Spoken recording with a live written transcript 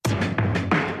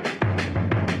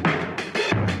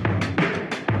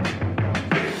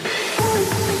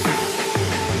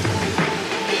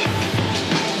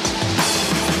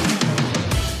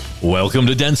Welcome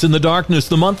to Dents in the Darkness,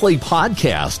 the monthly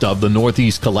podcast of the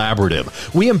Northeast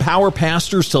Collaborative. We empower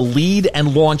pastors to lead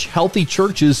and launch healthy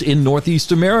churches in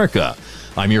Northeast America.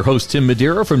 I'm your host, Tim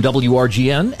Madeira from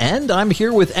WRGN, and I'm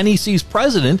here with NEC's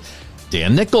president,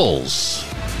 Dan Nichols.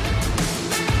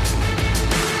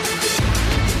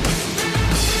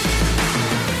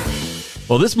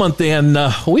 Well, this month, Dan,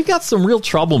 we've got some real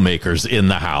troublemakers in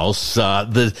the house.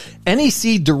 The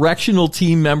NEC directional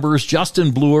team members,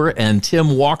 Justin Bloor and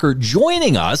Tim Walker,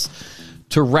 joining us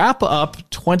to wrap up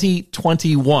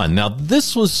 2021. Now,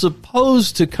 this was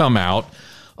supposed to come out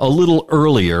a little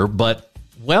earlier, but,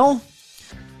 well,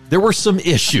 there were some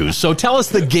issues. So tell us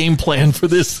the game plan for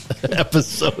this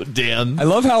episode, Dan. I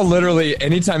love how literally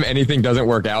anytime anything doesn't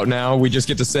work out now, we just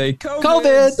get to say,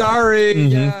 COVID. Sorry.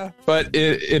 Mm-hmm. Yeah. But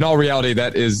in all reality,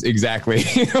 that is exactly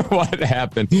what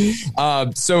happened.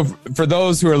 So for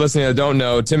those who are listening that don't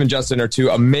know, Tim and Justin are two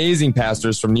amazing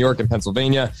pastors from New York and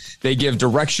Pennsylvania. They give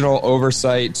directional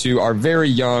oversight to our very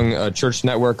young church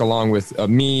network, along with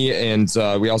me. And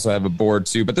we also have a board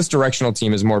too. But this directional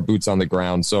team is more boots on the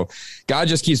ground. So God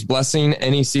just keeps blessing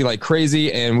NEC like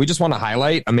crazy. And we just want to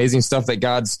highlight amazing stuff that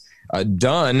God's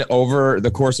done over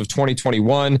the course of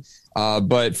 2021.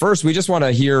 But first, we just want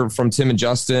to hear from Tim and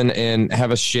Justin and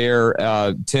have us share,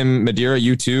 Tim Madeira,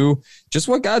 you too, just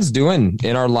what God's doing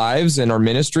in our lives and our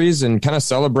ministries and kind of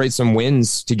celebrate some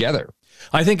wins together.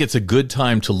 I think it's a good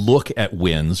time to look at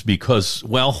wins because,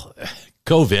 well,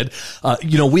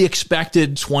 COVID, we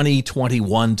expected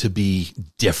 2021 to be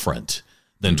different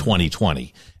than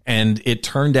 2020. And it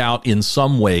turned out in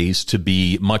some ways to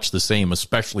be much the same,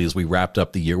 especially as we wrapped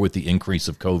up the year with the increase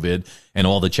of COVID and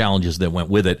all the challenges that went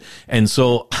with it. And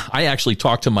so I actually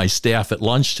talked to my staff at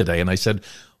lunch today and I said,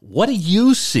 what do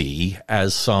you see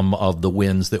as some of the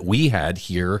wins that we had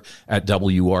here at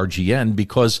WRGN?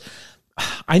 Because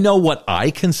I know what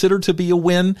I consider to be a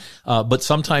win, but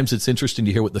sometimes it's interesting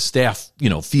to hear what the staff,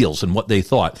 feels and what they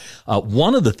thought.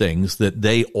 One of the things that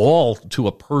they all, to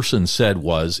a person, said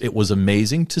was it was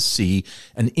amazing to see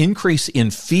an increase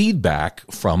in feedback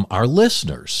from our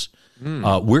listeners.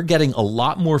 We're getting a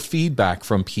lot more feedback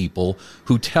from people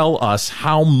who tell us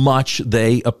how much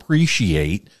they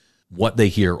appreciate what they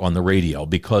hear on the radio,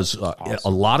 because awesome. A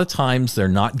lot of times they're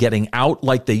not getting out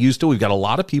like they used to. We've got a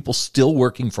lot of people still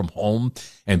working from home,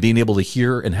 and being able to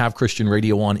hear and have Christian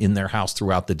radio on in their house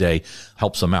throughout the day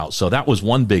helps them out. So that was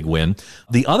one big win.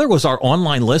 The other was our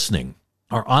online listening.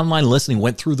 Our online listening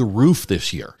went through the roof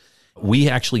this year. We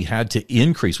actually had to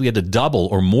increase. We had to double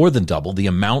or more than double the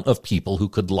amount of people who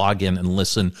could log in and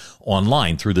listen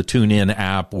online through the TuneIn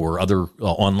app or other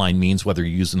online means, whether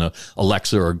you're using a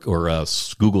Alexa or a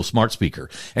Google Smart Speaker.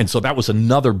 And so that was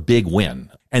another big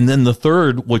win. And then the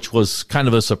third, which was kind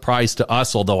of a surprise to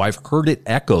us, although I've heard it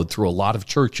echoed through a lot of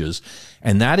churches,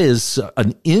 and that is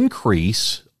an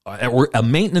increase or a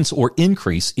maintenance or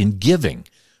increase in giving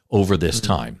over this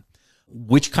time,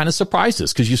 which kind of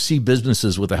surprises because you see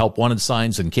businesses with the help wanted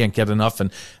signs and can't get enough. And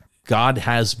God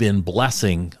has been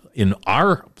blessing in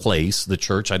our place, the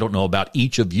church. I don't know about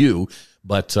each of you,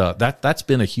 but that's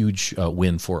been a huge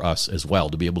win for us as well,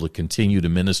 to be able to continue to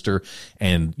minister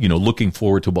and, looking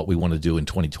forward to what we want to do in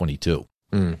 2022.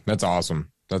 That's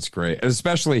awesome. That's great.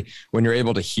 Especially when you're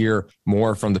able to hear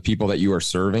more from the people that you are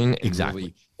serving.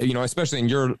 Exactly. Really, especially in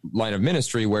your line of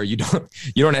ministry where you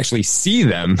don't actually see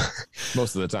them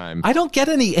most of the time. I don't get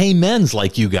any amens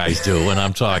like you guys do when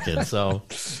I'm talking. So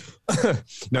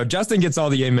no, Justin gets all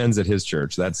the amens at his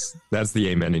church. That's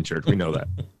the amening church. We know that.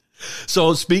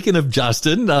 So speaking of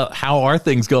Justin, how are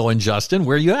things going, Justin?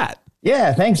 Where are you at?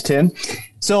 Yeah, thanks, Tim.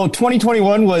 So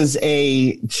 2021 was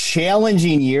a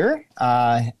challenging year,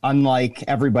 unlike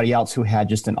everybody else who had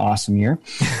just an awesome year.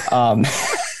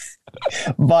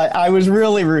 But I was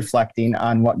really reflecting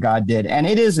on what God did. And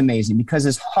it is amazing because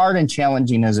as hard and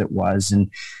challenging as it was,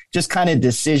 and just kind of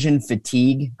decision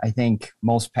fatigue, I think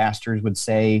most pastors would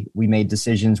say we made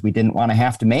decisions we didn't want to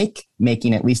have to make,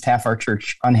 making at least half our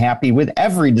church unhappy with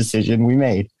every decision we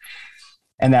made.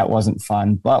 And that wasn't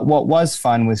fun. But what was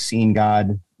fun was seeing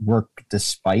God work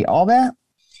despite all that.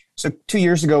 So 2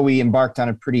 years ago, we embarked on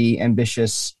a pretty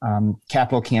ambitious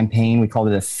capital campaign. We called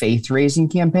it a faith-raising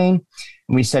campaign.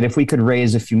 And we said if we could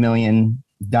raise a few $1 million,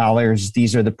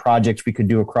 these are the projects we could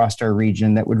do across our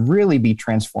region that would really be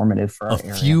transformative for our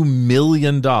area. A few $1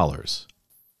 million.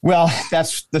 Well,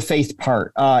 that's the faith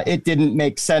part. It didn't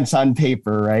make sense on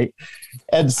paper, right?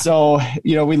 And so,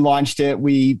 we launched it.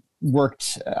 We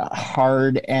worked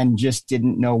hard and just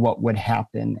didn't know what would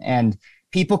happen. And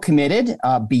people committed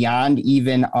beyond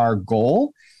even our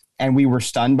goal, and we were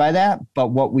stunned by that. But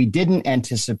what we didn't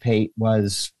anticipate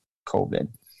was COVID.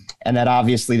 And that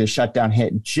obviously the shutdown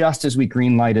hit just as we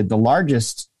green-lighted the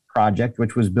largest project,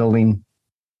 which was building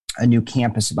a new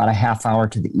campus about a half hour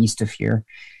to the east of here.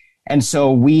 And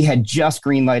so we had just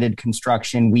green-lighted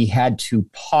construction. We had to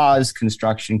pause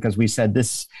construction because we said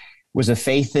this was a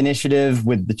faith initiative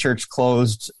with the church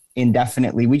closed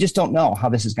indefinitely. We just don't know how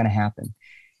this is going to happen.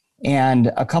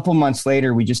 And a couple months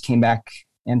later, we just came back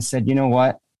and said, you know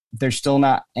what? There's still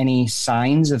not any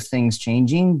signs of things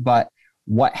changing, but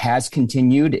what has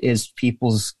continued is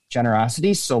people's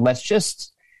generosity. So let's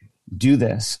just do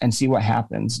this and see what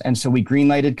happens. And so we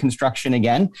green-lighted construction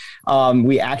again.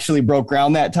 We actually broke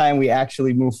ground that time. We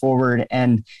actually moved forward.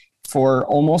 And for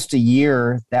almost a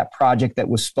year, that project that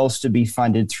was supposed to be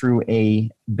funded through a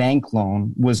bank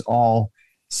loan was all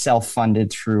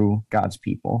self-funded through God's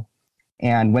people.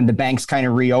 And when the banks kind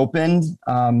of reopened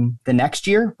the next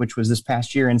year, which was this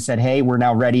past year, and said, hey, we're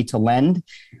now ready to lend.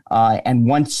 And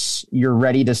once you're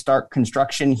ready to start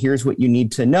construction, here's what you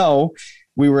need to know.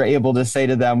 We were able to say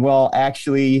to them, well,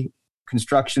 actually,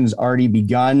 construction's already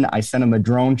begun. I sent them a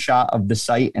drone shot of the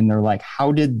site, and they're like,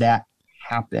 how did that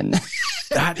happen?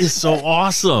 That is so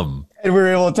awesome. And we were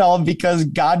able to tell them because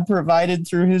God provided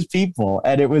through his people.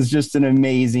 And it was just an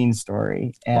amazing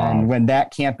story. And when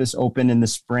that campus opened in the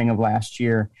spring of last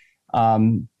year,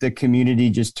 the community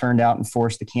just turned out and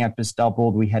forced the campus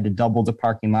doubled. We had to double the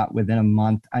parking lot within a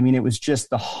month. I mean, it was just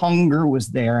the hunger was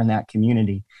there in that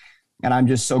community. And I'm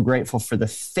just so grateful for the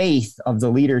faith of the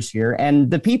leaders here and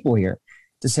the people here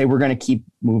to say we're going to keep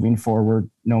moving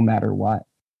forward no matter what.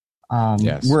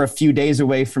 Yes. We're a few days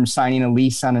away from signing a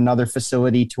lease on another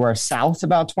facility to our south,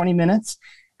 about 20 minutes.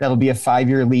 That'll be a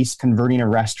 5-year lease converting a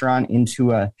restaurant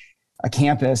into a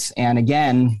campus. And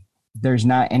again, there's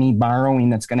not any borrowing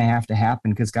that's going to have to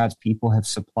happen because God's people have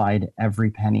supplied every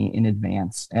penny in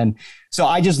advance. And so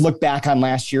I just look back on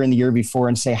last year and the year before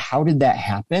and say, how did that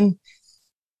happen?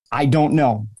 I don't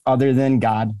know, other than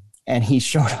God. And he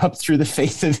showed up through the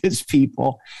faith of his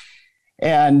people.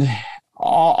 And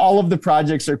all of the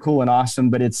projects are cool and awesome,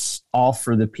 but it's all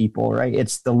for the people, right?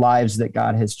 It's the lives that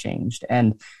God has changed.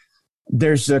 And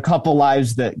there's a couple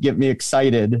lives that get me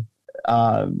excited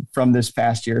from this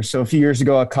past year. So a few years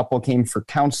ago, a couple came for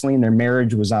counseling. Their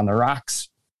marriage was on the rocks.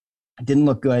 It didn't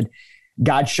look good.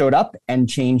 God showed up and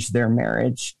changed their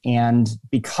marriage. And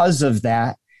because of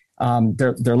that,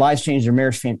 their lives changed, their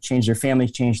marriage changed, their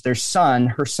families changed. Her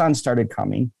son started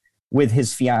coming with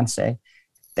his fiance.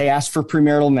 They asked for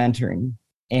premarital mentoring,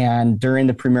 and during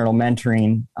the premarital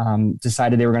mentoring,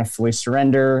 decided they were going to fully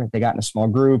surrender. They got in a small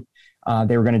group.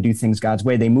 They were going to do things God's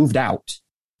way. They moved out.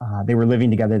 They were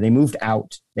living together. They moved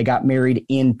out. They got married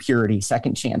in purity,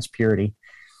 second chance purity,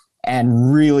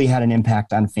 and really had an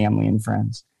impact on family and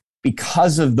friends.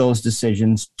 Because of those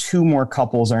decisions, 2 more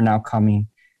couples are now coming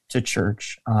to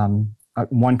church.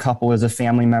 One couple is a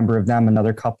family member of them.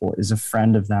 Another couple is a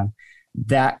friend of them.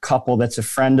 That couple that's a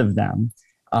friend of them,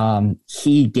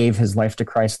 he gave his life to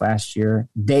Christ last year.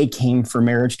 They came for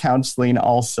marriage counseling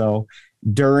also.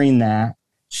 During that,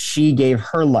 she gave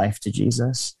her life to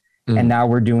Jesus. And now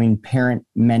we're doing parent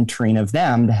mentoring of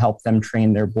them to help them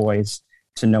train their boys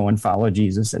to know and follow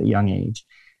Jesus at a young age.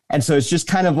 And so it's just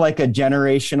kind of like a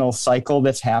generational cycle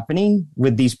that's happening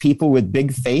with these people with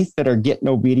big faith that are getting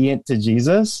obedient to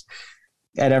Jesus,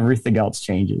 and everything else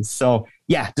changes. So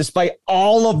yeah, despite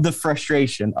all of the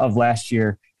frustration of last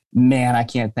year, man, I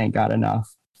can't thank God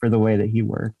enough for the way that he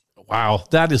worked. Wow,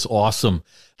 that is awesome.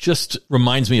 Just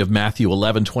reminds me of Matthew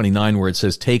 11:29, where it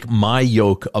says, take my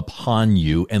yoke upon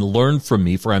you and learn from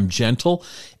me, for I'm gentle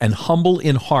and humble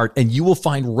in heart, and you will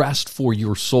find rest for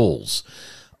your souls.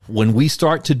 When we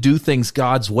start to do things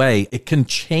God's way, it can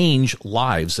change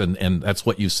lives, and that's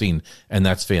what you've seen, and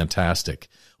that's fantastic.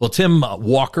 Well, Tim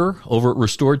Walker over at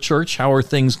Restored Church, how are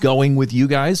things going with you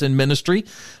guys in ministry?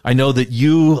 I know that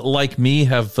you, like me,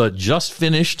 have just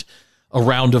finished a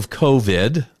round of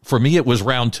COVID. For me, it was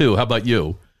round 2. How about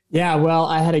you? Yeah, well,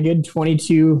 I had a good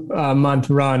 22-month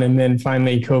run, and then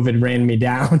finally COVID ran me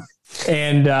down.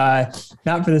 And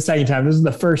not for the second time. This is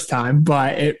the first time,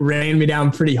 but it ran me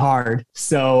down pretty hard.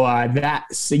 So that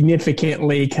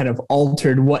significantly kind of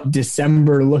altered what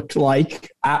December looked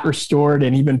like at Restored,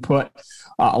 and even put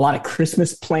a lot of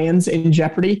Christmas plans in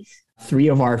jeopardy. 3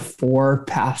 of our 4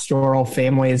 pastoral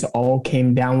families all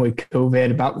came down with COVID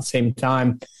about the same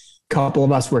time. A couple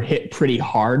of us were hit pretty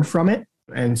hard from it.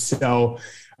 And so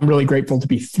I'm really grateful to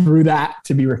be through that,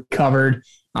 to be recovered.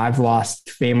 I've lost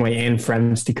family and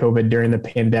friends to COVID during the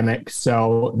pandemic.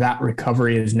 So that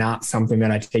recovery is not something that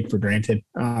I take for granted.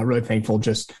 Really thankful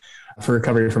just for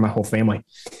recovery for my whole family.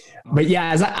 But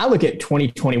yeah, as I look at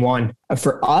 2021,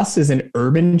 for us as an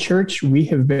urban church, we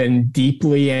have been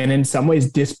deeply and in some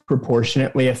ways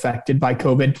disproportionately affected by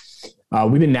COVID.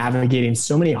 We've been navigating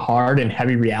so many hard and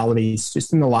heavy realities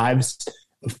just in the lives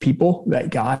of people that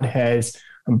God has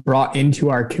brought into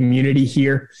our community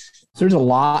here. So there's a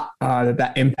lot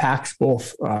that impacts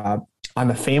both on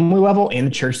the family level and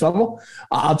the church level.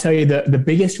 I'll tell you the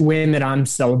biggest win that I'm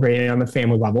celebrating on the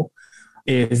family level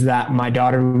is that my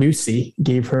daughter Lucy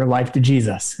gave her life to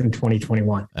Jesus in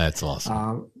 2021. That's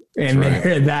awesome.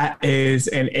 That is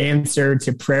an answer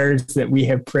to prayers that we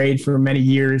have prayed for many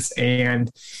years.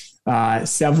 And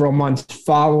several months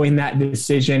following that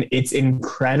decision, it's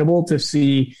incredible to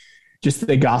see just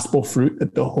the gospel fruit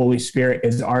that the Holy Spirit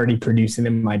is already producing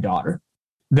in my daughter.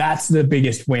 That's the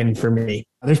biggest win for me.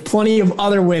 There's plenty of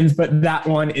other wins, but that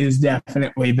one is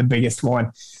definitely the biggest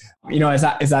one. You know, as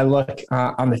I look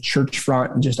on the church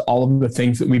front and just all of the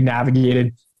things that we've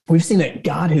navigated, we've seen that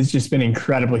God has just been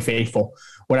incredibly faithful.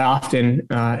 What I often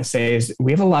say is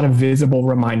we have a lot of visible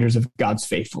reminders of God's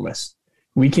faithfulness.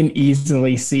 We can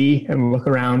easily see and look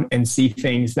around and see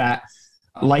things that,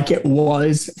 like it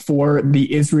was for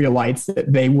the Israelites,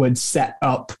 that they would set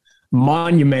up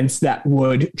monuments that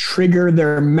would trigger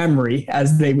their memory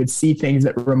as they would see things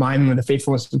that remind them of the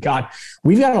faithfulness of God.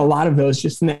 We've got a lot of those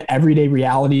just in the everyday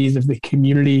realities of the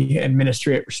community and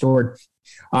ministry at Restored.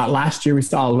 Last year, we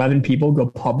saw 11 people go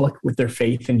public with their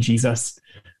faith in Jesus.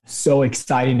 So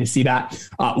exciting to see that.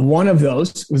 One of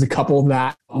those was a couple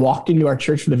that walked into our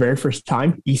church for the very first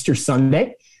time, Easter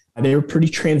Sunday. They were pretty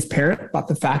transparent about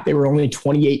the fact they were only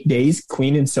 28 days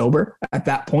clean and sober at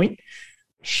that point.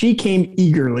 She came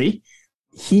eagerly.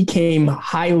 He came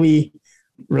highly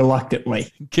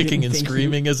reluctantly. Kicking and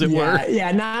screaming, as it were.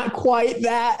 Yeah, not quite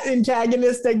that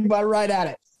antagonistic, but right at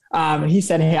it. And he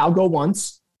said, hey, I'll go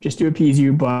once just to appease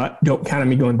you, but don't count on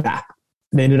me going back.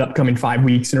 They ended up coming 5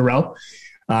 weeks in a row.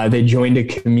 They joined a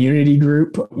community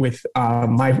group with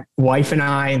my wife and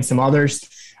I and some others.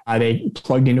 They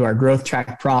plugged into our growth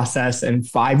track process. And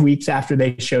 5 weeks after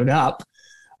they showed up,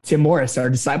 Tim Morris, our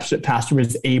discipleship pastor,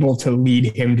 was able to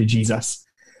lead him to Jesus.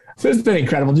 So it's been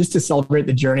incredible just to celebrate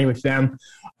the journey with them.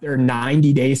 Their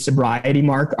 90-day sobriety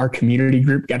mark, our community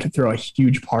group got to throw a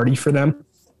huge party for them.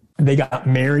 They got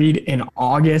married in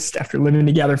August after living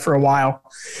together for a while.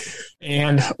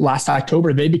 And last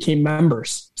October, they became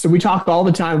members. So we talk all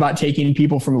the time about taking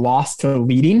people from lost to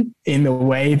leading in the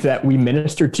way that we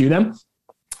minister to them.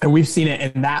 And we've seen it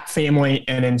in that family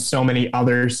and in so many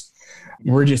others.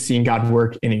 We're just seeing God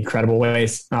work in incredible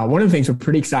ways. One of the things we're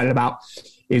pretty excited about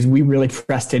is we really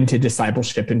pressed into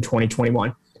discipleship in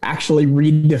 2021, actually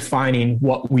redefining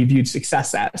what we viewed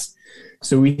success as.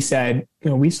 So we said,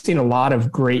 we've seen a lot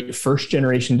of great first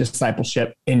generation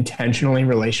discipleship intentionally,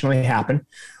 relationally happen,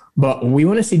 but we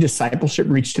want to see discipleship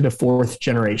reach to the fourth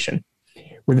generation,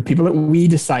 where the people that we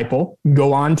disciple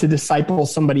go on to disciple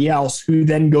somebody else who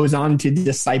then goes on to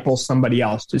disciple somebody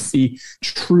else, to see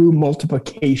true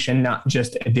multiplication, not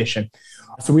just addition.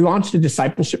 So we launched a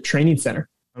discipleship training center,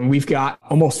 and we've got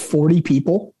almost 40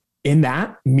 people in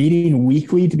that meeting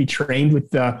weekly to be trained with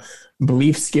the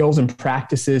belief, skills, and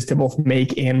practices to both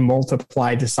make and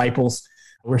multiply disciples.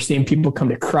 We're seeing people come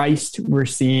to Christ. We're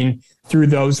seeing through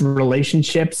those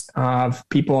relationships of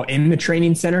people in the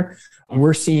training center,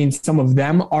 we're seeing some of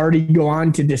them already go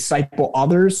on to disciple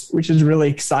others, which is really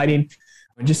exciting.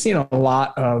 We're just seeing a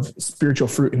lot of spiritual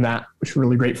fruit in that, which we're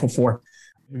really grateful for.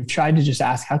 We've tried to just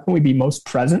ask, how can we be most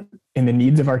present in the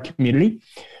needs of our community?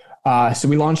 So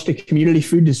we launched a community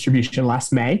food distribution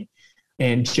last May,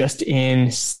 and just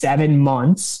in 7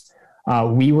 months,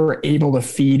 we were able to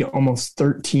feed almost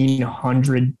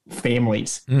 1,300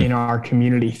 families in our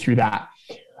community through that.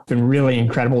 It's been really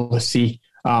incredible to see.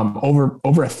 Over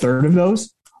a third of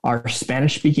those are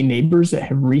Spanish-speaking neighbors that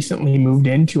have recently moved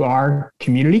into our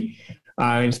community.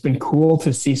 It's been cool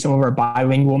to see some of our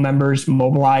bilingual members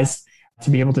mobilize to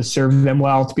be able to serve them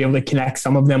well, to be able to connect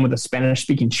some of them with a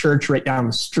Spanish-speaking church right down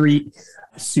the street.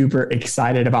 Super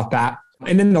excited about that.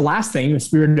 And then the last thing, the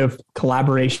spirit of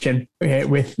collaboration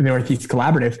with the Northeast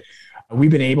Collaborative, we've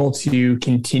been able to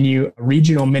continue a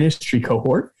regional ministry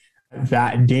cohort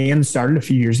that Dan started a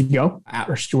few years ago at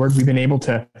Restored. We've been able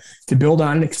to build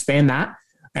on and expand that,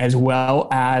 as well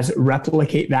as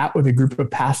replicate that with a group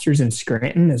of pastors in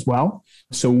Scranton as well.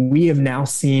 So we have now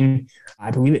seen,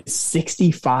 I believe it's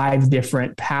 65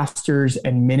 different pastors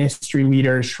and ministry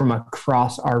leaders from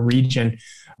across our region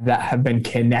that have been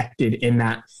connected in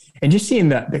that. And just seeing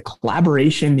the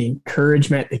collaboration, the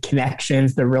encouragement, the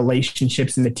connections, the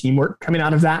relationships, and the teamwork coming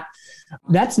out of that.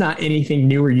 That's not anything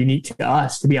new or unique to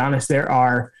us. To be honest, there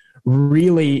are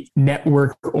really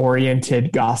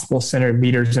network-oriented, gospel-centered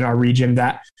leaders in our region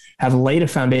that have laid a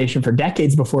foundation for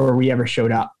decades before we ever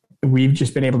showed up. We've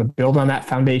just been able to build on that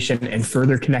foundation and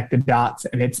further connect the dots.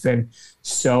 And it's been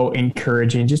so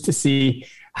encouraging just to see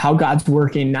how God's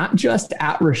working, not just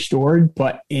at Restored,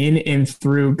 but in and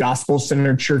through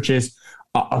gospel-centered churches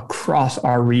across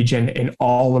our region and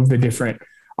all of the different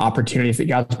opportunities that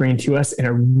God's bringing to us in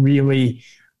a really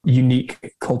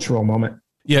unique cultural moment.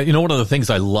 Yeah, one of the things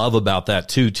I love about that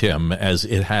too, Tim, as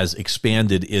it has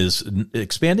expanded, is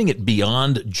expanding it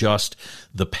beyond just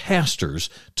the pastors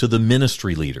to the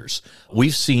ministry leaders.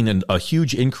 We've seen a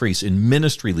huge increase in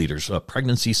ministry leaders,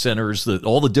 pregnancy centers,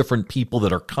 all the different people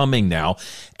that are coming now.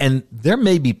 And there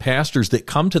may be pastors that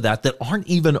come to that aren't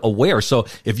even aware. So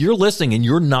if you're listening and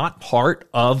you're not part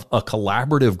of a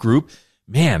collaborative group,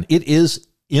 man, it is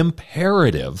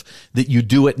imperative that you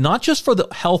do it, not just for the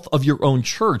health of your own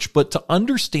church, but to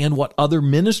understand what other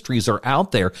ministries are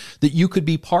out there that you could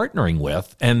be partnering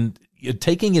with and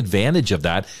taking advantage of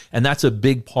that. And that's a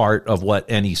big part of what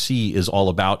NEC is all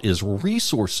about, is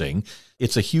resourcing.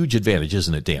 It's a huge advantage,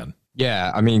 isn't it, Dan?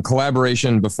 Yeah. I mean,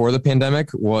 collaboration before the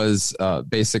pandemic was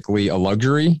basically a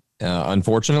luxury.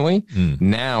 Unfortunately,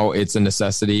 now it's a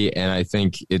necessity. And I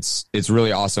think it's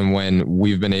really awesome when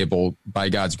we've been able, by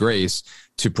God's grace,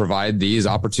 to provide these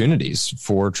opportunities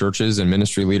for churches and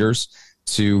ministry leaders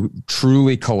to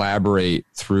truly collaborate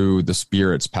through the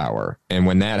Spirit's power. And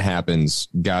when that happens,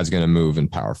 God's going to move in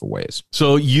powerful ways.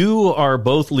 So you are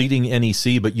both leading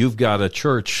NEC, but you've got a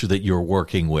church that you're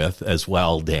working with as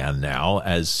well, Dan, now,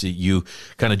 as you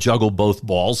kind of juggle both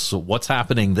balls. So what's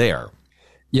happening there?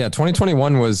 Yeah,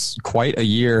 2021 was quite a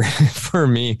year for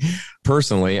me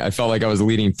personally. I felt like I was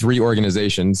leading 3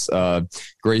 organizations,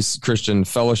 Grace Christian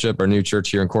Fellowship, our new church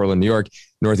here in Cortland, New York,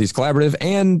 Northeast Collaborative,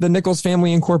 and the Nichols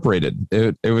Family Incorporated.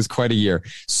 It was quite a year.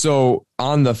 So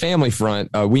on the family front,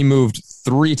 we moved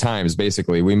 3 times,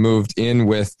 basically. We moved in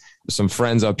with some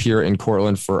friends up here in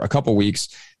Cortland for a couple weeks.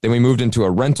 Then we moved into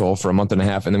a rental for a month and a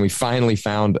half. And then we finally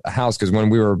found a house, because when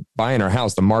we were buying our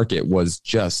house, the market was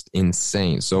just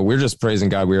insane. So we're just praising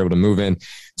God. We were able to move in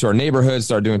to our neighborhood,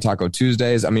 start doing Taco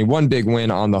Tuesdays. I mean, one big win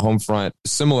on the home front,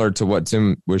 similar to what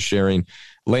Tim was sharing.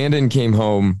 Landon came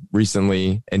home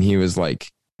recently and he was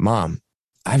like, Mom,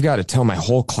 I've got to tell my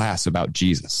whole class about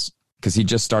Jesus, because he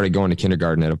just started going to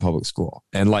kindergarten at a public school.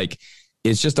 And like,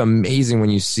 it's just amazing when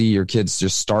you see your kids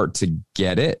just start to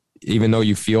get it, even though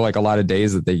you feel like a lot of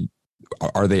days that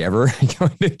are they ever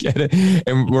going to get it?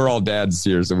 And we're all dads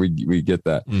here, so we get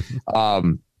that.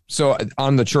 Mm-hmm. So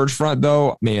on the church front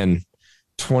though, man,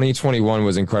 2021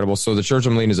 was incredible. So the church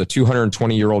I'm leading is a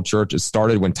 220-year-old church. It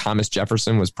started when Thomas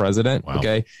Jefferson was president. Wow.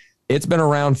 Okay. It's been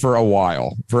around for a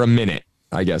while, for a minute.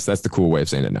 I guess that's the cool way of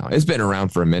saying it now. It's been around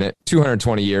for a minute,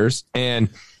 220 years. And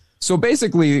so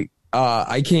basically,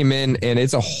 I came in and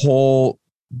it's a whole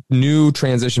new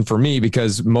transition for me,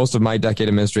 because most of my decade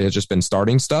of ministry has just been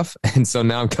starting stuff. And so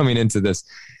now I'm coming into this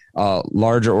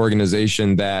larger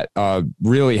organization that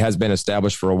really has been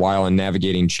established for a while, and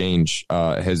navigating change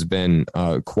has been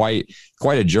quite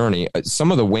a journey. Some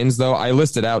of the wins, though, I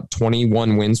listed out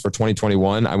 21 wins for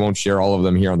 2021. I won't share all of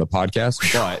them here on the podcast,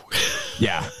 but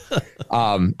yeah,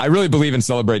 I really believe in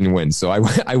celebrating wins. So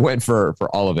I went for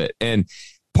all of it. And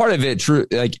part of it, true,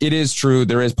 like it is true.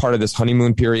 There is part of this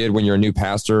honeymoon period when you're a new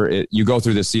pastor. You go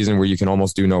through this season where you can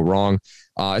almost do no wrong.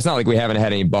 It's not like we haven't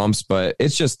had any bumps, but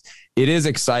it is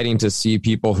exciting to see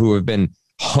people who have been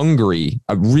hungry,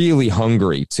 really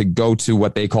hungry to go to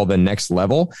what they call the next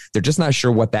level. They're just not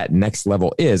sure what that next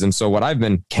level is. And so what I've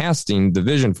been casting the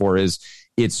vision for is,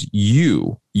 it's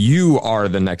you. You are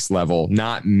the next level,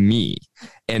 not me.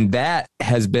 And that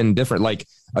has been different. Like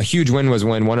a huge win was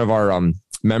when one of our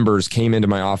members came into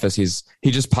my office.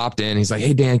 He just popped in. He's like,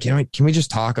 "Hey Dan, can we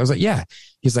just talk?" I was like, "Yeah."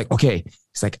 He's like, "Okay."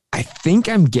 He's like, "I think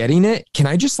I'm getting it. Can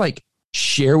I just like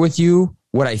share with you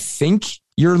what I think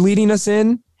you're leading us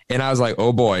in?" And I was like,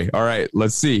 "Oh boy. All right,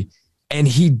 let's see." And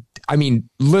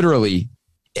literally,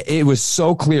 it was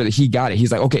so clear that he got it.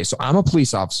 He's like, "Okay, so I'm a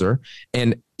police officer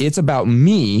and it's about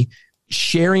me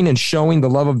sharing and showing the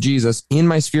love of Jesus in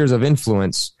my spheres of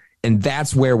influence. And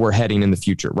that's where we're heading in the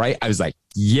future." Right. I was like,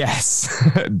 yes,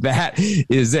 that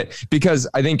is it. Because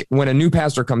I think when a new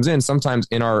pastor comes in, sometimes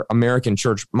in our American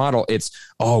church model, it's,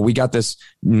 oh, we got this,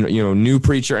 new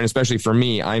preacher. And especially for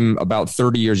me, I'm about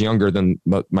 30 years younger than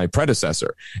my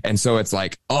predecessor. And so it's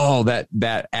like, oh,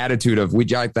 that attitude of, we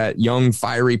got that young,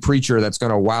 fiery preacher that's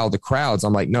going to wow the crowds.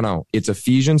 I'm like, no, it's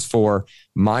Ephesians 4.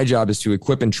 My job is to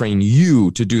equip and train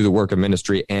you to do the work of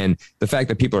ministry. And the fact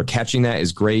that people are catching that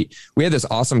is great. We had this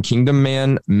awesome Kingdom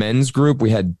Man men's group. We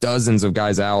had dozens of guys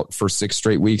guys out for 6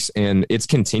 straight weeks, and it's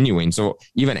continuing. So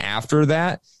even after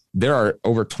that, there are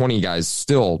over 20 guys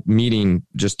still meeting,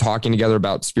 just talking together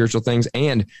about spiritual things,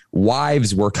 and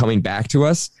wives were coming back to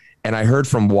us. And I heard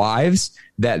from wives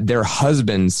that their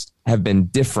husbands have been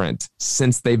different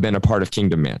since they've been a part of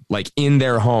Kingdom Man. Like in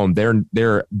their home,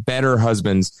 they're better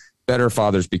husbands, better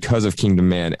fathers because of Kingdom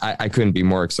Man. I couldn't be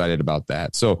more excited about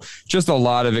that. So just a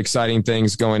lot of exciting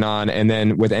things going on. And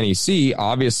then with NEC,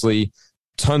 obviously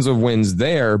tons of wins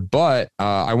there, but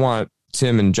I want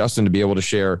Tim and Justin to be able to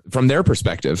share from their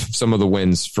perspective some of the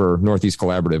wins for Northeast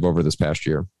Collaborative over this past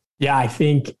year. Yeah, I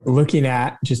think looking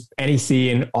at just NEC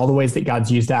and all the ways that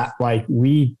God's used that, like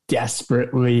we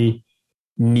desperately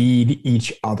need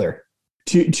each other.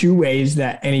 Two ways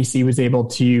that NEC was able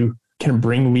to kind of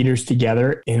bring leaders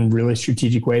together in really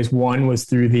strategic ways. One was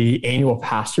through the annual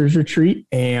pastors retreat.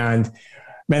 And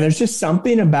man, there's just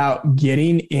something about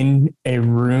getting in a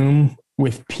room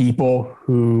with people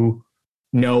who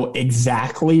know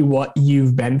exactly what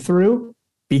you've been through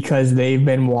because they've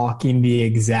been walking the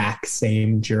exact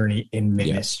same journey in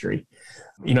ministry.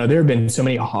 Yes. You know, there have been so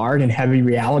many hard and heavy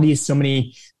realities, so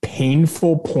many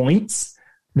painful points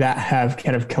that have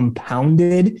kind of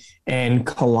compounded and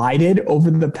collided over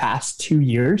the past 2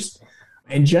 years.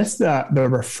 And just the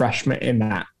refreshment in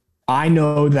that. I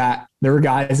know that there were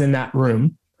guys in that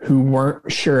room who weren't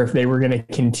sure if they were going to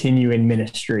continue in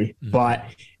ministry, but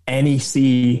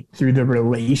NEC, through the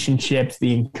relationships,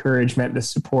 the encouragement, the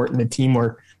support, and the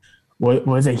teamwork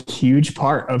was a huge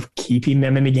part of keeping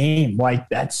them in the game. Like,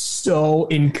 that's so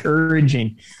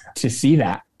encouraging to see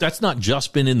that. That's not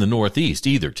just been in the Northeast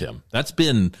either, Tim. That's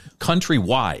been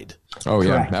countrywide. Oh,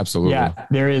 yeah, Correct. Absolutely. Yeah,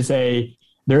 there is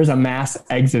a mass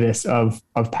exodus of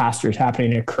pastors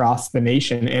happening across the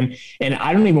nation. And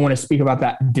I don't even want to speak about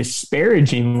that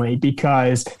disparagingly,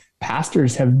 because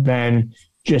pastors have been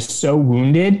just so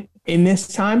wounded in this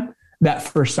time that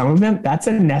for some of them, that's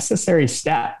a necessary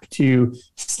step to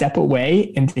step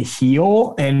away and to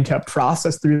heal and to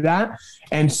process through that.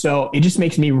 And so it just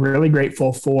makes me really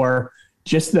grateful for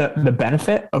just the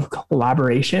benefit of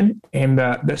collaboration and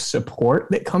the support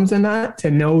that comes in that,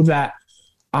 to know that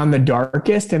on the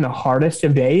darkest and the hardest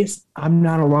of days, I'm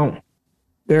not alone.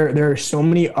 There are so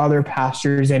many other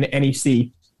pastors in NEC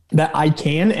that I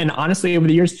can, and honestly over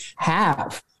the years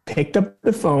have picked up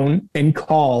the phone and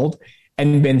called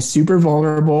and been super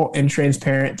vulnerable and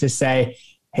transparent to say,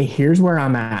 hey, here's where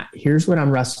I'm at. Here's what I'm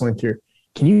wrestling through.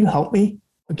 Can you help me?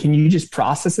 Can you just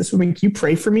process this with me? Can you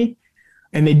pray for me?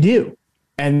 And they do.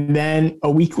 And then a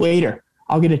week later,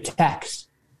 I'll get a text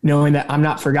knowing that I'm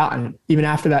not forgotten. Even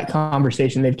after that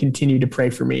conversation, they've continued to pray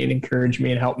for me and encourage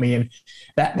me and help me. And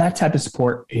that type of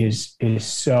support is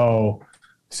so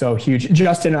huge.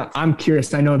 Justin, I'm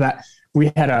curious. I know that we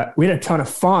had a ton of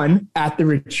fun at the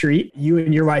retreat. You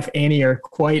and your wife, Annie, are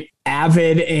quite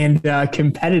avid and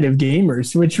competitive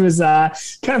gamers, which was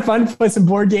kind of fun to play some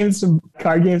board games, some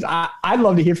card games. I'd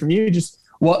love to hear from you. Just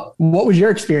what was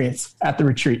your experience at the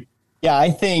retreat? Yeah,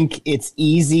 I think it's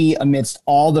easy amidst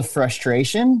all the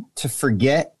frustration to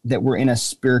forget that we're in a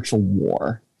spiritual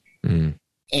war. Mm.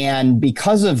 And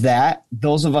because of that,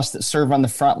 those of us that serve on the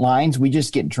front lines, we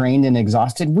just get drained and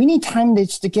exhausted. We need time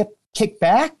to get kick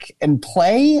back and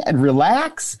play and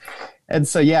relax. And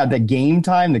so, yeah, the game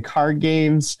time, the card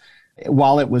games,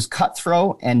 while it was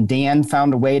cutthroat and Dan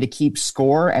found a way to keep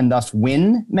score and thus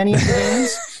win many of the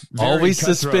games. Always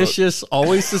suspicious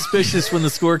when the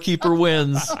scorekeeper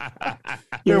wins.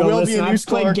 There will be a new I've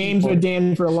played games with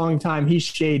Dan for a long time. He's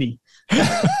shady.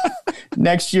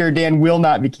 Next year, Dan will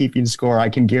not be keeping score. I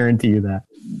can guarantee you that.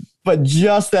 But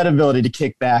just that ability to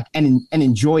kick back and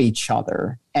enjoy each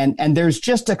other. And there's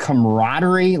just a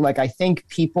camaraderie. Like, I think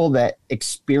people that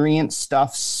experience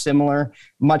stuff similar,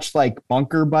 much like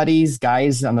bunker buddies,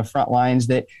 guys on the front lines,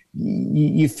 that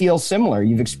you feel similar.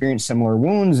 You've experienced similar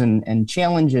wounds and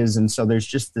challenges. And so there's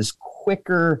just this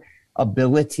quicker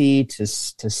ability to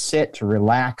sit, to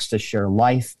relax, to share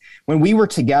life. When we were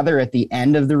together at the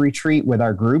end of the retreat with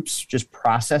our groups, just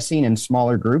processing in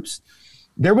smaller groups,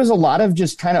 there was a lot of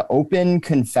just kind of open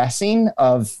confessing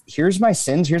of, here's my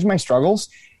sins, here's my struggles.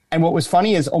 And what was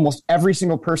funny is almost every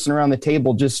single person around the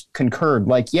table just concurred,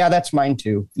 like, yeah, that's mine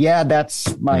too. Yeah,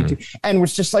 that's mine too. And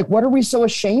was just like, what are we so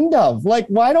ashamed of? Like,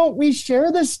 why don't we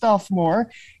share this stuff more?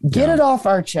 Get it off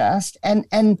our chest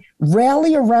and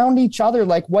rally around each other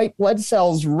like white blood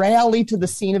cells rally to the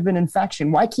scene of an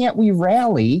infection. Why can't we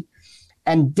rally?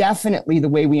 And definitely the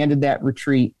way we ended that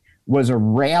retreat was a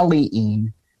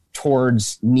rallying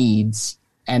towards needs.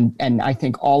 And I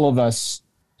think all of us,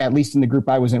 at least in the group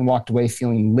I was in, walked away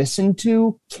feeling listened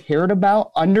to, cared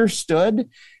about, understood,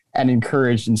 and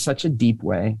encouraged in such a deep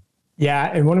way.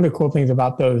 Yeah. And one of the cool things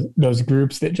about those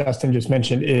groups that Justin just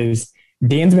mentioned is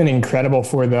Dan's been incredible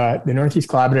for the Northeast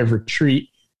Collaborative Retreat.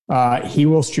 He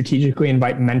will strategically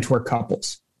invite mentor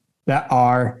couples that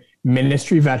are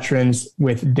ministry veterans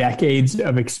with decades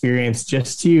of experience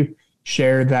just to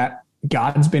share that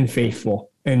God's been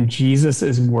faithful and Jesus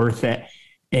is worth it.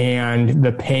 And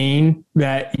the pain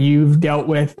that you've dealt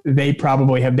with, they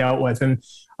probably have dealt with. And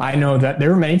I know that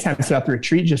there were many times throughout the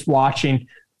retreat, just watching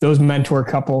those mentor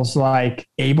couples like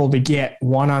able to get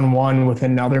one-on-one with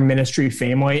another ministry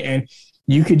family. And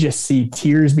you could just see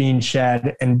tears being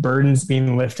shed and burdens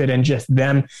being lifted and just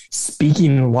them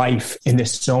speaking life into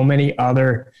so many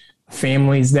other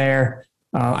families there.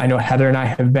 I know Heather and I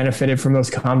have benefited from those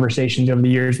conversations over the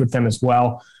years with them as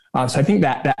well. So I think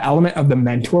that element of the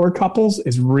mentor couples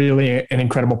is really an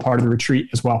incredible part of the retreat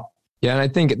as well. Yeah, and I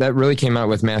think that really came out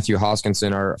with Matthew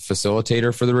Hoskinson, our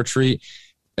facilitator for the retreat.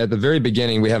 At the very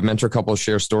beginning, we have mentor couples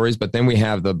share stories, but then we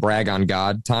have the brag on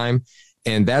God time.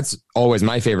 And that's always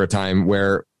my favorite time,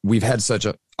 where we've had such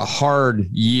a hard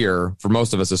year for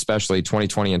most of us, especially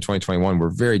 2020 and 2021 were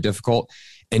very difficult.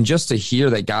 And just to hear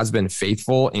that God's been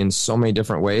faithful in so many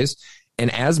different ways. And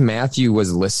as Matthew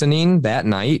was listening that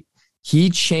night,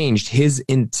 he changed his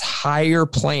entire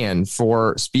plan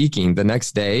for speaking the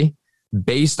next day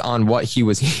based on what he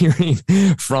was hearing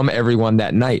from everyone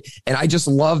that night. And I just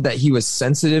love that he was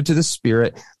sensitive to the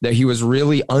Spirit, that he was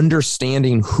really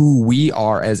understanding who we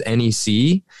are as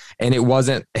NEC. And it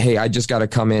wasn't, hey, I just got to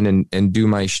come in and do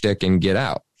my shtick and get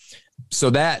out. So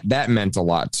that meant a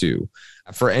lot too.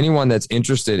 For anyone that's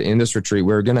interested in this retreat,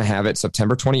 we're going to have it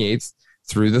September 28th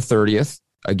through the 30th.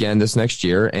 Again, this next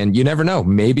year. And you never know.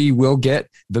 Maybe we'll get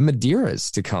the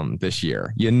Madeiras to come this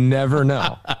year. You never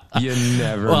know. You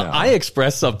never know. I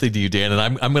expressed something to you, Dan, and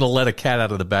I'm going to let a cat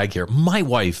out of the bag here. My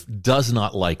wife does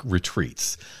not like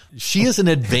retreats. She is an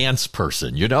advanced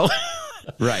person, you know?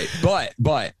 Right.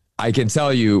 But I can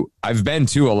tell you, I've been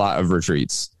to a lot of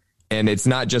retreats. And it's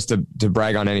not just to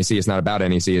brag on NEC. It's not about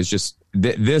NEC. It's just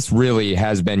this really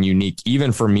has been unique,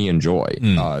 even for me and Joy,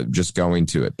 just going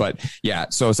to it. But yeah,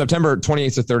 so September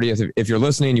 28th to 30th, if you're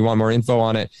listening, you want more info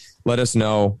on it, let us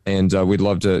know. And we'd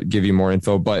love to give you more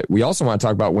info. But we also want to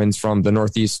talk about wins from the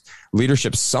Northeast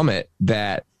Leadership Summit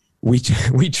that we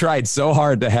tried so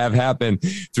hard to have happen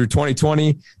through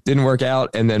 2020, didn't work out.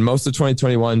 And then most of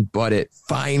 2021, but it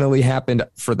finally happened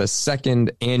for the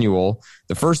second annual.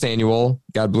 The first annual,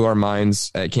 God blew our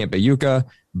minds at Camp Bayuka,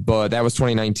 but that was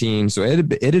 2019. So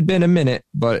it had been a minute,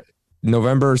 but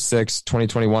November 6th,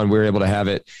 2021, we were able to have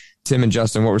it. Tim and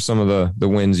Justin, what were some of the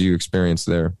wins you experienced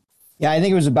there? Yeah, I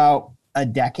think it was about a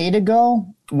decade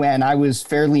ago when I was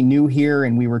fairly new here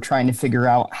and we were trying to figure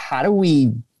out how do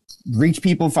we reach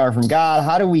people far from God?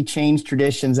 How do we change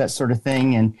traditions, that sort of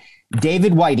thing? And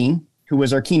David Whiting, who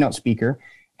was our keynote speaker,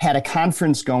 had a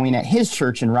conference going at his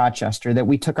church in Rochester that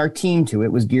we took our team to.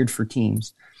 It was geared for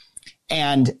teams.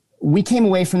 And we came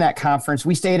away from that conference.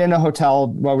 We stayed in a hotel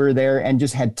while we were there and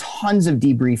just had tons of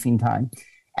debriefing time.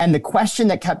 And the question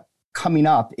that kept coming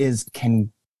up is,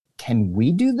 can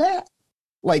we do that?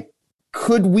 Like,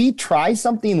 could we try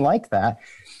something like that?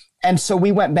 And so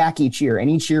we went back each year, and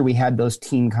each year we had those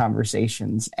team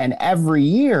conversations. And every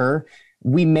year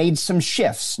we made some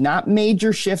shifts, not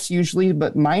major shifts usually,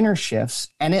 but minor shifts.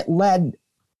 And it led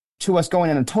to us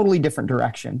going in a totally different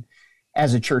direction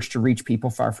as a church to reach people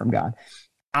far from God.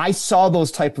 I saw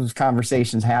those type of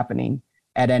conversations happening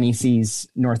at NEC's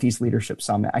Northeast Leadership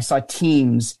Summit. I saw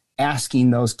teams asking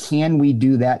those, can we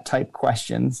do that type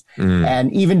questions?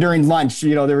 And even during lunch,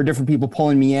 there were different people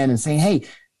pulling me in and saying, hey,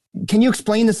 can you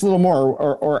explain this a little more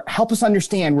or help us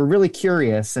understand? We're really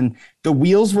curious. And the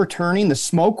wheels were turning, the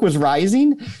smoke was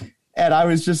rising. And I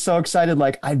was just so excited.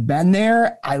 Like, I've been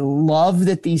there. I love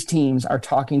that these teams are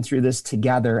talking through this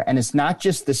together. And it's not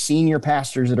just the senior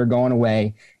pastors that are going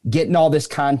away, getting all this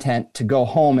content to go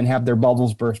home and have their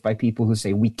bubbles burst by people who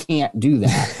say, we can't do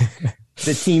that.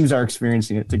 The teams are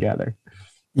experiencing it together.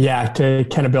 Yeah, to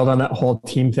kind of build on that whole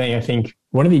team thing, I think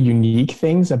one of the unique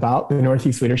things about the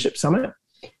Northeast Leadership Summit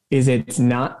is it's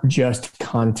not just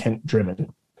content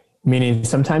driven, meaning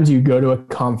sometimes you go to a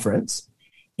conference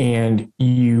and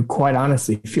you quite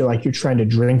honestly feel like you're trying to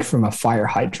drink from a fire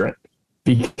hydrant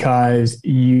because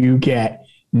you get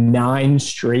 9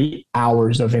 straight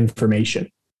hours of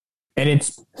information. And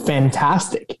it's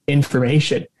fantastic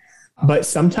information. But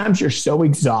sometimes you're so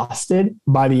exhausted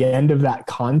by the end of that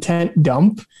content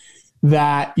dump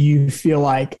that you feel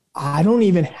like, I don't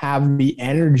even have the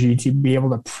energy to be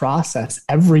able to process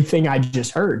everything I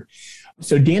just heard.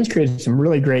 So Dan's created some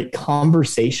really great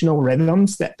conversational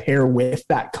rhythms that pair with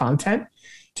that content.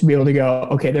 to be able to go,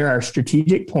 okay, there are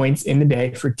strategic points in the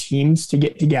day for teams to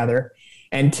get together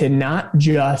and to not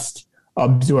just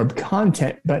absorb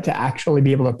content, but to actually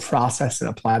be able to process and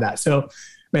apply that. So,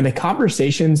 man, the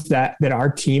conversations that our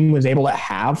team was able to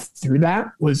have through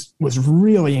that was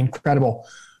really incredible.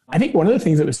 I think one of the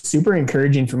things that was super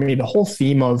encouraging for me, the whole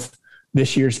theme of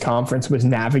this year's conference was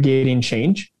navigating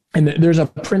change. And there's a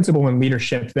principle in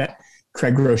leadership that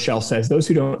Craig Rochelle says, those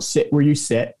who don't sit where you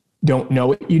sit, don't know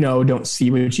what you know, don't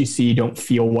see what you see, don't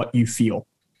feel what you feel.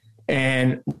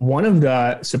 And one of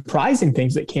the surprising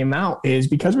things that came out is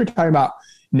because we're talking about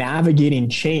navigating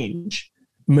change,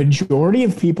 majority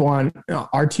of people on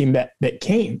our team that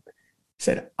came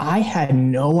said, I had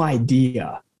no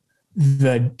idea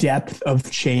the depth of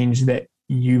change that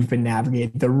you've been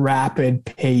navigating, the rapid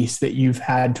pace that you've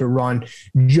had to run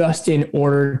just in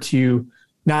order to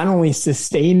not only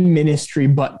sustain ministry,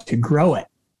 but to grow it.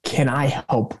 Can I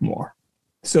help more?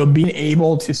 So being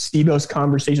able to see those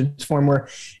conversations form where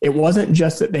it wasn't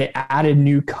just that they added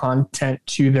new content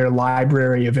to their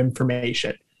library of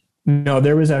information. No,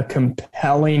 there was a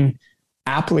compelling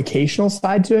applicational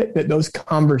side to it that those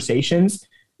conversations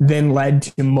then led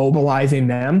to mobilizing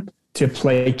them to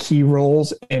play key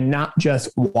roles in not just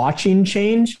watching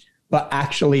change, but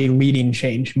actually leading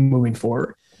change moving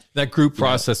forward. That group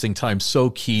processing time so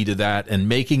key to that, and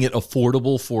making it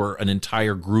affordable for an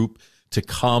entire group to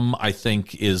come, I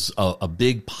think, is a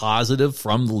big positive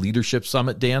from the Leadership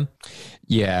Summit, Dan.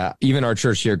 Yeah, even our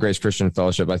church here, Grace Christian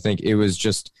Fellowship, I think it was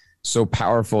just so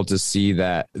powerful to see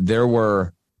that there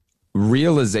were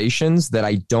realizations that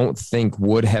I don't think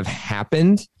would have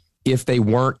happened if they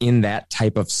weren't in that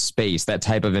type of space, that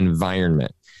type of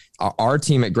environment. Our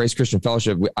team at Grace Christian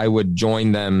Fellowship, I would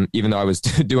join them, even though I was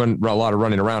doing a lot of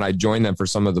running around, I'd join them for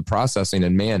some of the processing.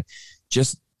 And man,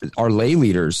 just our lay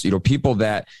leaders, people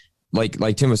that,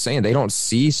 like Tim was saying, they don't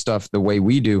see stuff the way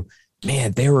we do.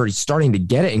 Man, they were starting to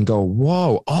get it and go,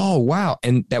 whoa, oh, wow.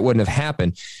 And that wouldn't have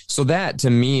happened. So that to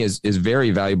me is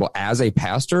very valuable as a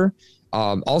pastor.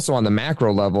 Also on the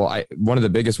macro level, one of the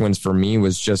biggest wins for me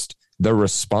was just the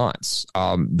response.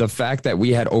 The fact that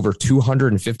we had over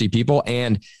 250 people,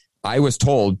 and I was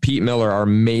told Pete Miller, our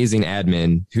amazing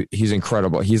admin, he's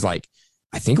incredible. He's like,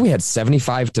 I think we had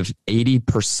 75 to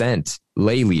 80%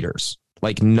 lay leaders,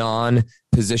 like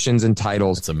non-positions and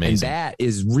titles. That's amazing. And that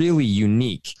is really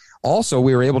unique. Also,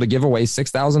 we were able to give away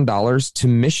 $6,000 to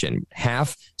mission.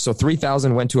 So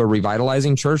 $3,000 went to a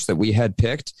revitalizing church that we had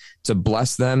picked to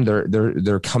bless them.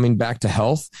 They're coming back to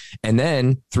health. And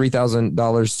then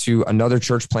 $3,000 to another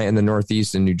church plant in the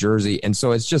Northeast in New Jersey. And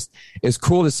so it's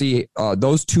cool to see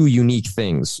those two unique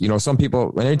things. Some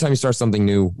people, anytime you start something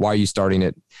new, why are you starting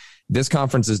it? This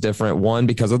conference is different. One,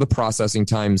 because of the processing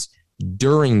times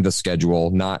during the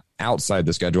schedule, not outside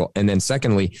the schedule. And then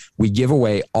secondly, we give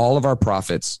away all of our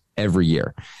profits every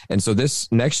year. And so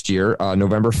this next year,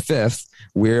 November 5th,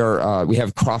 we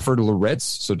have Crawford Loritz.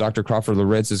 So Dr. Crawford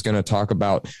Loritz is going to talk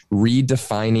about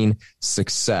redefining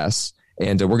success.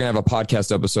 And we're going to have a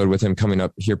podcast episode with him coming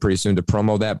up here pretty soon to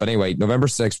promo that. But anyway, November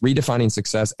 6th, redefining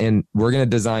success. And we're going to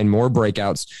design more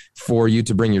breakouts for you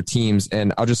to bring your teams.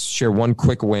 And I'll just share one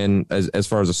quick win as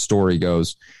far as a story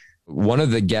goes. One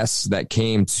of the guests that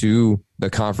came to the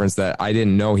conference that I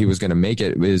didn't know he was going to make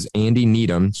it was Andy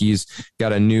Needham. He's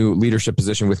got a new leadership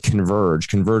position with Converge.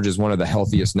 Converge is one of the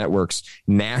healthiest networks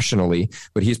nationally,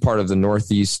 but he's part of the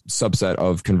Northeast subset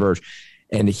of Converge.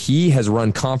 And he has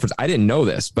run conference. I didn't know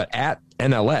this, but at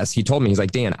NLS, he told me, he's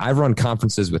like, Dan, I've run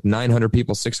conferences with 900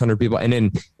 people, 600 people. And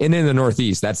in the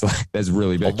Northeast, that's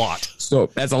really big. A lot. So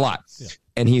that's a lot. Yeah.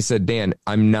 And he said, Dan,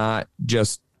 I'm not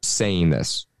just saying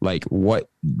this, like what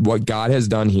God has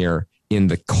done here in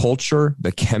the culture,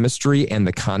 the chemistry, and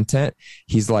the content.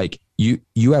 He's like, you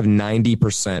have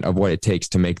 90% of what it takes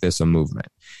to make this a movement.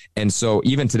 And so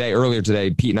even earlier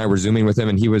today, Pete and I were Zooming with him,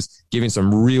 and he was giving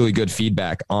some really good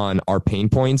feedback on our pain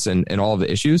points and all of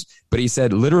the issues. But he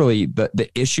said, literally, the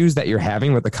issues that you're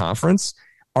having with the conference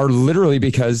are literally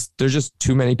because there's just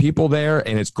too many people there,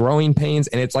 and it's growing pains,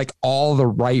 and it's like all the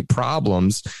right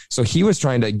problems. So he was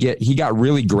trying to he got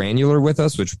really granular with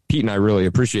us, which Pete and I really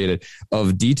appreciated,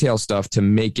 of detail stuff to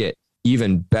make it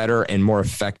even better and more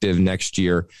effective next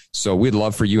year. So we'd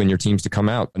love for you and your teams to come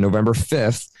out November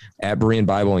 5th. at Berean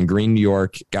Bible in Green, New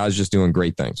York. God's just doing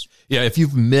great things. Yeah, if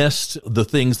you've missed the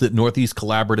things that Northeast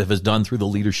Collaborative has done through the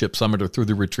Leadership Summit or through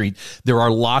the retreat, there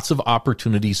are lots of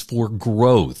opportunities for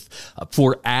growth,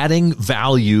 for adding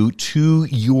value to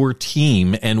your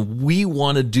team, and we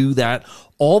want to do that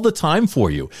all the time for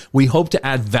you. We hope to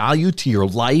add value to your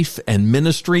life and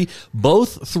ministry,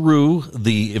 both through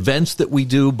the events that we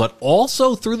do, but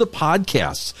also through the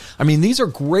podcasts. I mean, these are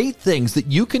great things that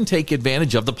you can take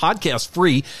advantage of. The podcast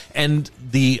free, and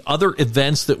the other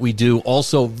events that we do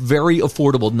also very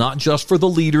affordable, not just for the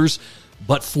leaders,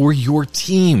 but for your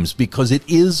teams, because it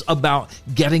is about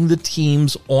getting the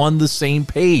teams on the same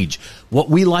page. What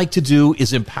we like to do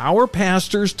is empower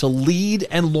pastors to lead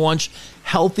and launch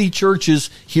healthy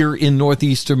churches here in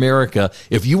Northeast America.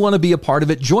 If you want to be a part of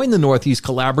it, join the Northeast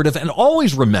Collaborative, and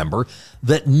always remember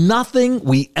that nothing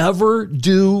we ever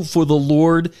do for the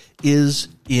Lord is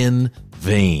in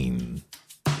vain.